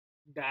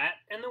Bat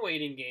and the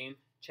Waiting Game,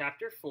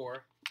 Chapter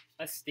 4,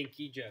 A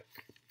Stinky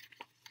Joke.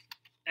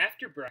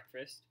 After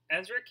breakfast,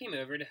 Ezra came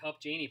over to help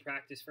Janie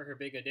practice for her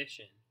big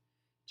audition.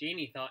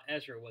 Janie thought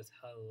Ezra was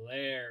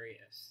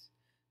hilarious,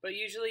 but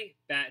usually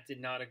Bat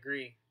did not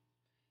agree.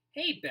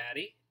 "Hey,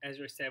 Batty,"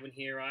 Ezra said when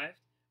he arrived.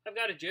 "I've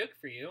got a joke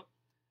for you."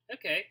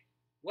 "Okay,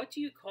 what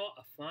do you call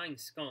a flying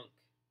skunk?"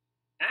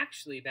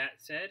 "Actually," Bat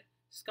said,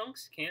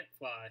 "skunks can't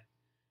fly.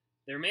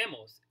 They're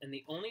mammals, and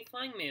the only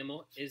flying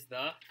mammal is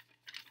the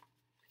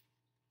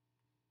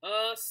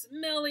 "A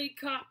smelly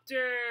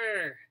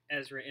copter!"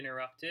 Ezra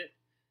interrupted.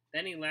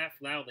 Then he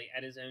laughed loudly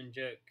at his own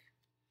joke.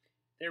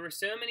 There were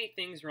so many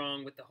things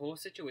wrong with the whole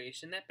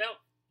situation that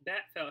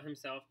Bat felt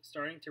himself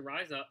starting to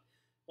rise up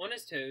on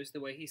his toes the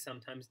way he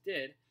sometimes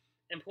did,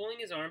 and pulling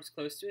his arms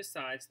close to his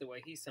sides the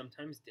way he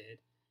sometimes did,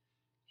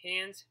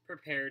 hands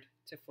prepared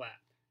to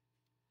flap.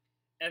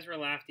 Ezra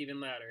laughed even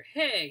louder.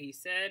 "Hey," he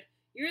said,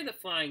 "you're the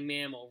flying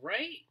mammal,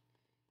 right?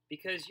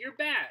 Because you're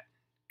Bat.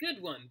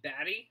 Good one,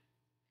 Batty."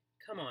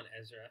 "Come on,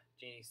 Ezra,"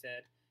 Janie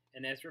said,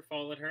 and Ezra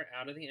followed her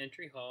out of the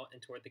entry hall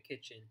and toward the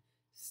kitchen,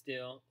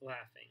 still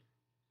laughing.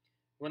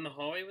 When the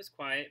hallway was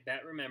quiet,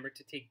 Bat remembered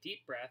to take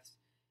deep breaths,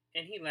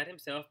 and he let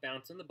himself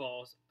bounce on the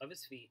balls of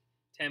his feet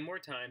 10 more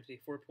times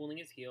before pulling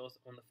his heels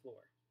on the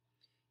floor.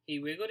 He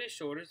wiggled his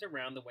shoulders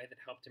around the way that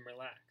helped him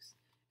relax,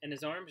 and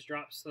his arms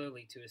dropped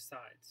slowly to his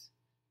sides.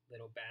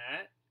 "Little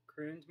Bat,"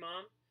 crooned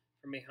Mom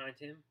from behind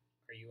him.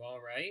 "Are you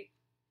all right?"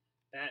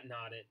 Bat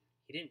nodded.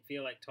 He didn't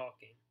feel like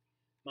talking.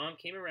 Mom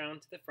came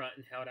around to the front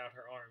and held out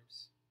her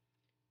arms.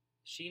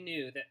 She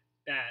knew that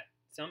Bat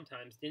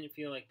sometimes didn't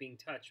feel like being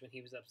touched when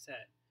he was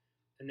upset,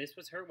 and this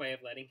was her way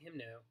of letting him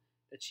know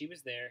that she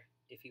was there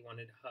if he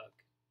wanted a hug.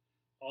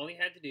 All he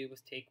had to do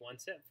was take one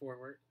step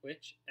forward,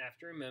 which,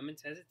 after a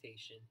moment's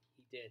hesitation,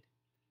 he did.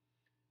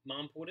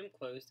 Mom pulled him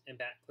close, and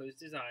Bat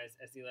closed his eyes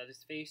as he let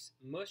his face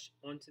mush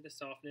onto the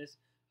softness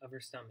of her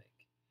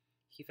stomach.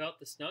 He felt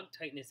the snug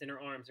tightness in her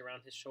arms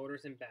around his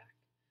shoulders and back,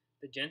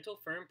 the gentle,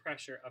 firm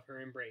pressure of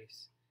her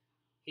embrace.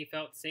 He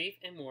felt safe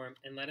and warm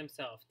and let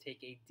himself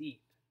take a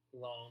deep,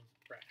 long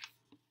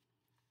breath.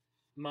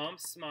 Mom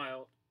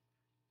smelled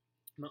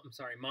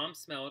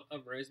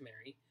of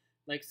rosemary,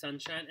 like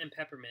sunshine and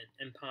peppermint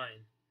and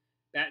pine.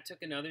 Bat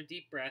took another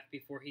deep breath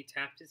before he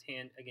tapped his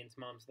hand against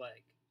Mom's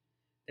leg,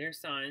 their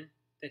sign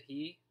that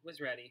he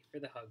was ready for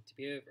the hug to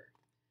be over.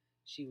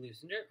 She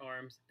loosened her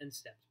arms and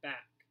stepped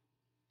back.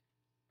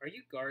 "Are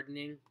you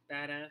gardening?"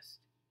 Bat asked.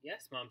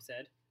 "Yes," Mom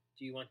said.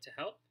 "Do you want to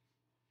help?"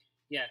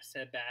 "Yes,"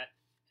 said Bat,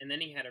 and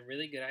then he had a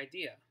really good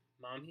idea.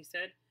 "Mom," he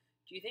said,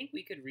 "do you think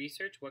we could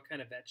research what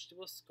kind of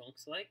vegetables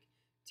skunks like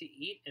to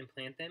eat and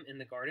plant them in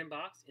the garden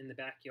box in the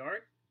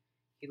backyard?"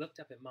 He looked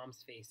up at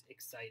Mom's face,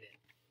 excited.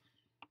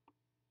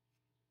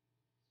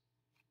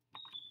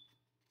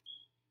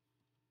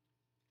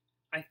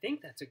 "I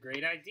think that's a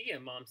great idea,"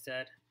 Mom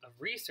said. "A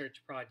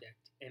research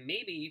project, and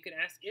maybe you could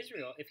ask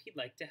Israel if he'd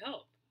like to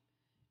help."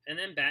 And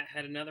then Bat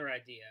had another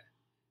idea.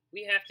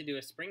 "We have to do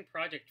a spring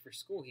project for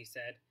school," he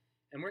said,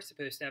 "and we're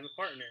supposed to have a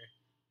partner.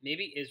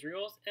 Maybe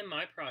Israel's and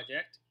my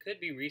project could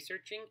be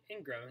researching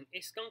and growing a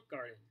skunk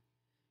garden."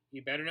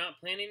 "You better not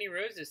plant any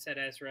roses," said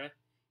Ezra.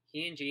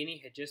 He and Janie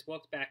had just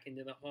walked back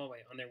into the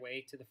hallway on their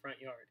way to the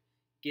front yard.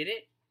 "Get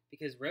it?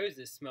 Because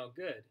roses smell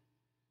good."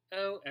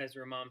 "Oh,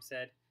 Ezra," Mom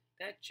said,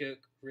 "that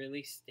joke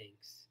really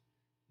stinks."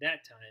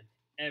 That time,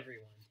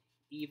 everyone,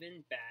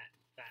 even Bat,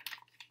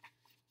 laughed.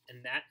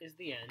 And that is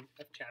the end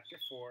of Chapter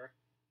 4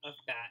 of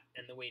Bat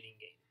and the Waiting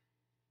Game.